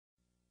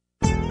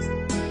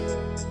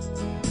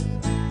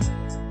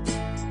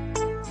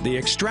The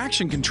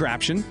extraction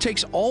contraption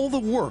takes all the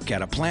work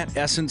out of plant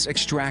essence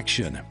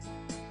extraction.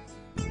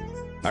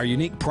 Our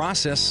unique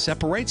process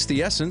separates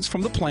the essence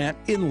from the plant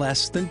in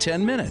less than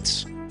 10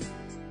 minutes.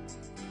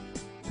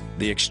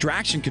 The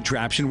extraction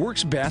contraption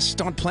works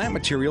best on plant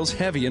materials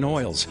heavy in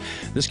oils.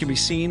 This can be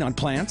seen on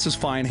plants as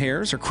fine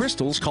hairs or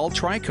crystals called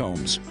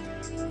trichomes.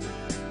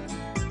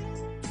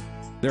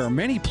 There are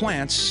many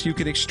plants you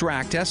can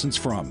extract essence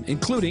from,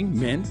 including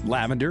mint,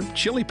 lavender,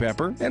 chili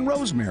pepper, and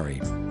rosemary.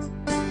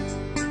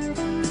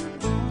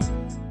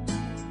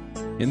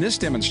 In this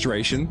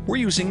demonstration, we're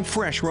using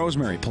fresh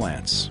rosemary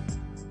plants.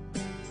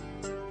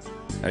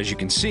 As you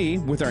can see,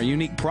 with our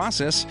unique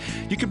process,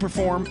 you can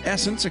perform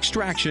essence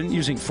extraction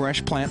using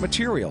fresh plant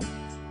material.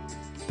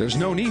 There's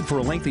no need for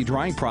a lengthy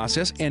drying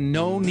process and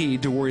no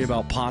need to worry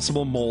about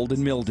possible mold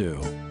and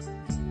mildew.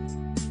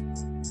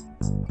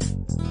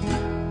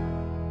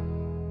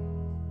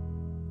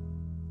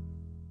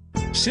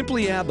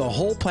 Simply add the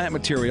whole plant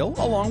material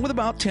along with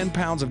about 10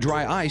 pounds of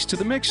dry ice to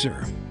the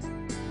mixer.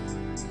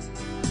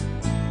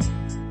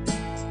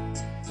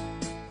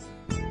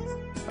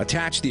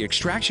 Attach the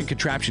extraction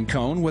contraption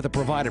cone with the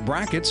provided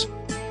brackets.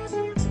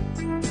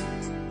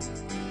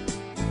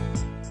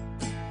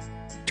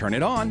 Turn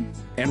it on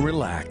and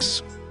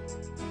relax.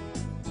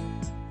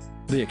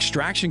 The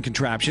extraction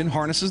contraption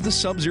harnesses the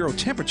sub-zero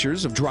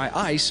temperatures of dry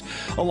ice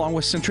along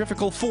with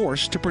centrifugal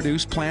force to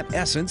produce plant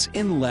essence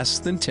in less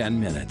than 10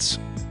 minutes.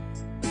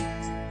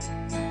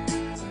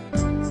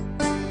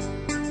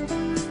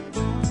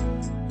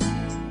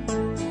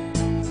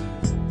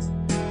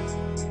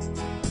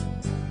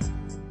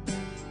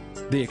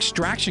 The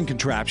extraction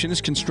contraption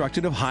is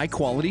constructed of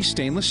high-quality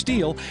stainless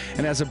steel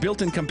and has a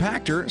built-in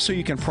compactor so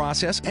you can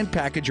process and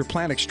package your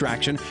plant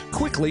extraction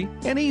quickly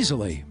and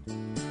easily.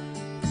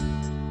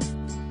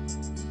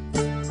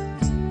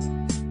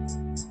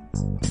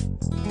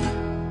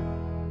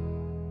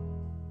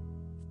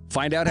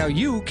 Find out how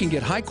you can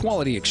get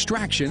high-quality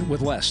extraction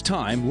with less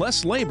time,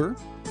 less labor,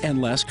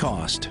 and less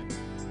cost.